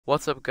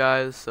What's up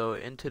guys? So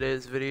in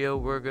today's video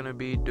we're gonna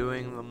be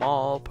doing the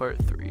mall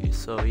part 3.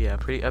 So yeah,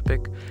 pretty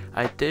epic.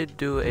 I did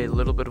do a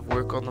little bit of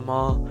work on the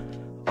mall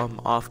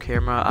off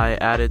camera. I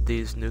added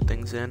these new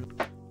things in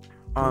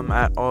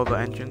at all the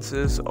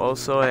entrances.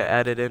 Also I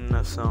added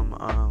in some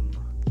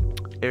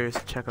areas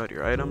to check out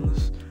your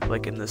items,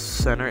 like in the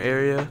center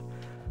area.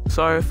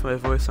 Sorry if my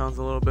voice sounds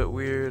a little bit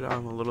weird.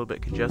 I'm a little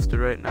bit congested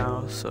right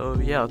now. So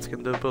yeah, let's get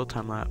into the build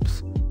time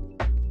lapse.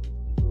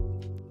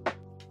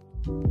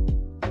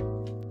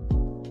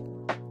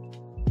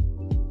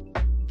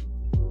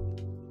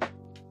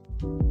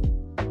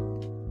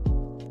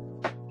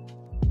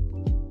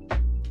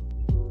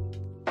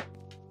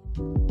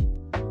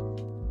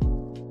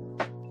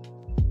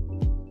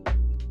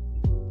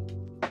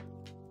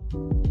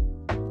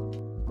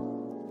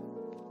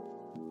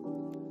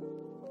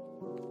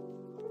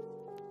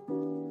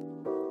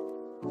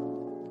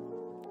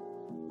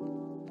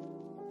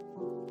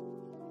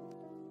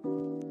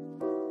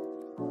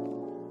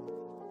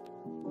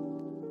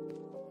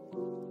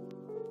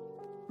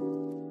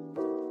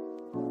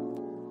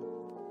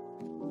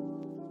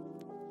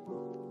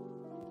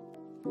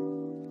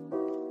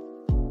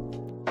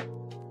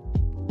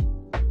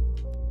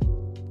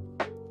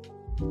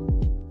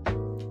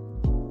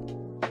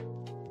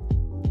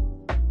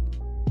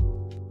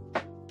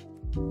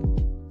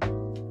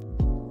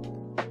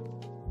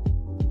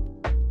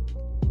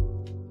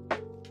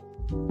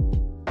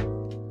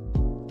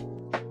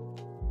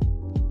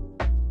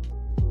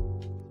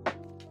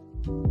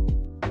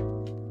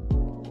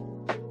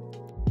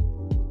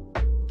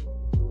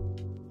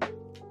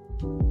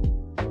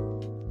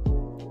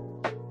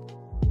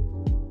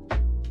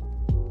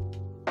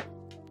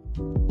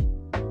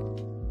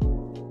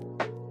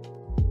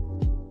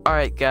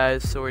 Alright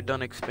guys, so we're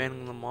done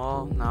expanding the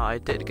mall. Now I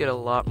did get a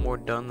lot more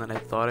done than I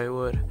thought I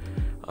would.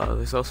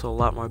 There's also a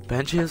lot more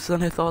benches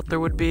than I thought there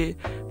would be.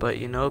 But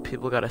you know,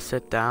 people gotta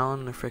sit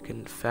down, they're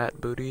freaking fat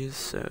booties,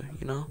 so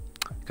you know,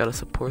 gotta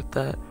support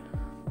that.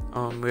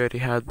 We already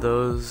had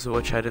those,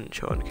 which I didn't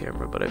show on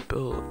camera, but I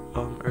built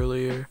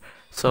earlier.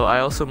 So I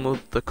also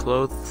moved the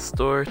clothes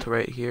store to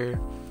right here,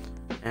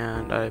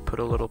 and I put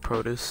a little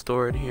produce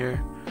store in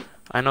here.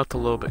 I know it's a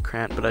little bit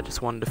cramped, but I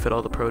just wanted to fit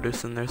all the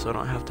produce in there so I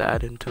don't have to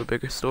add into a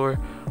bigger store.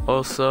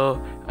 Also,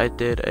 I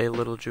did a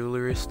little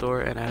jewelry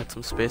store, and I had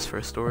some space for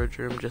a storage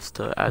room just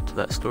to add to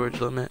that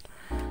storage limit.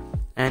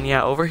 And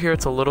yeah, over here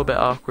it's a little bit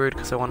awkward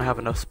because I want to have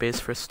enough space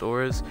for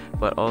stores,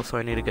 but also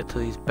I need to get to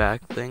these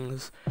back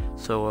things.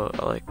 So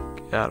like,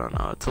 I don't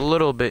know, it's a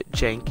little bit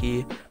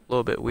janky, a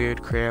little bit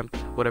weird, cramped,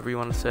 whatever you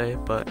want to say,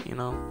 but you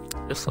know,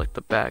 just like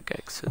the back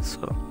exits.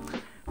 So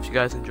if you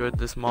guys enjoyed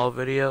this mall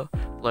video,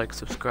 like,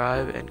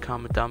 subscribe, and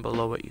comment down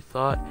below what you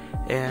thought.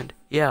 And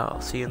yeah,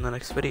 I'll see you in the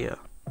next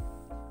video.